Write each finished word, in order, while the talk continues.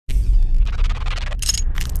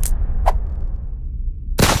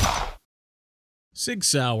SIG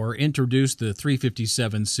Sauer introduced the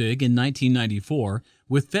 .357 SIG in 1994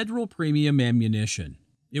 with federal premium ammunition.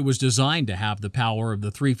 It was designed to have the power of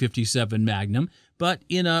the .357 Magnum, but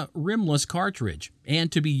in a rimless cartridge,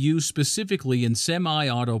 and to be used specifically in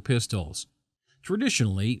semi-auto pistols.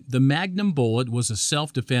 Traditionally, the Magnum bullet was a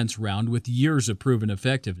self-defense round with years of proven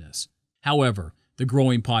effectiveness. However, the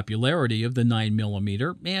growing popularity of the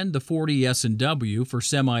 9mm and the .40 S&W for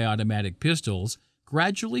semi-automatic pistols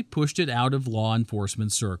gradually pushed it out of law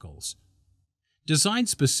enforcement circles. Designed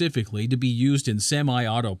specifically to be used in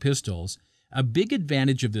semi-auto pistols, a big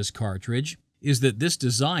advantage of this cartridge is that this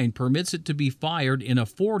design permits it to be fired in a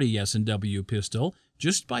 .40 S&W pistol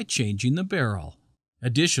just by changing the barrel.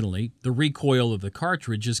 Additionally, the recoil of the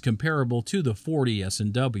cartridge is comparable to the .40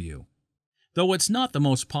 S&W. Though it's not the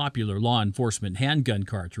most popular law enforcement handgun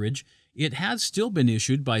cartridge, it has still been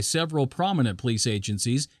issued by several prominent police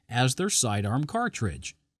agencies as their sidearm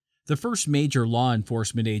cartridge. The first major law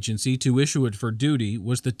enforcement agency to issue it for duty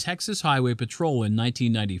was the Texas Highway Patrol in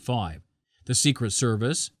 1995. The Secret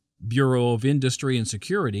Service, Bureau of Industry and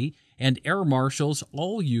Security, and Air Marshals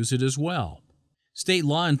all use it as well. State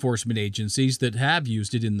law enforcement agencies that have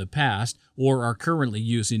used it in the past or are currently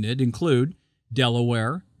using it include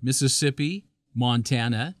Delaware, Mississippi,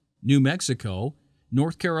 Montana, New Mexico,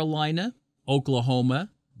 North Carolina, Oklahoma,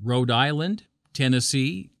 Rhode Island,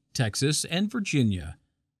 Tennessee, Texas, and Virginia.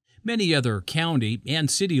 Many other county and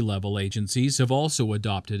city-level agencies have also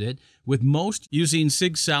adopted it, with most using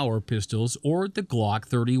SIG Sauer pistols or the Glock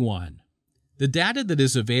 31. The data that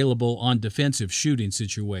is available on defensive shooting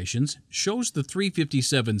situations shows the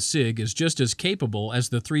 .357 SIG is just as capable as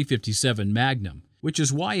the .357 Magnum, which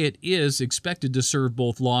is why it is expected to serve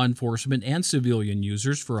both law enforcement and civilian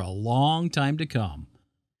users for a long time to come.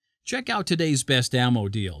 Check out today's best ammo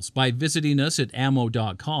deals by visiting us at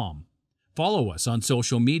ammodotcom. Follow us on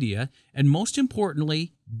social media, and most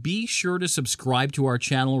importantly, be sure to subscribe to our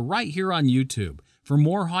channel right here on YouTube for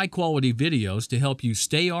more high-quality videos to help you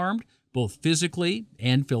stay armed both physically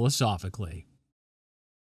and philosophically.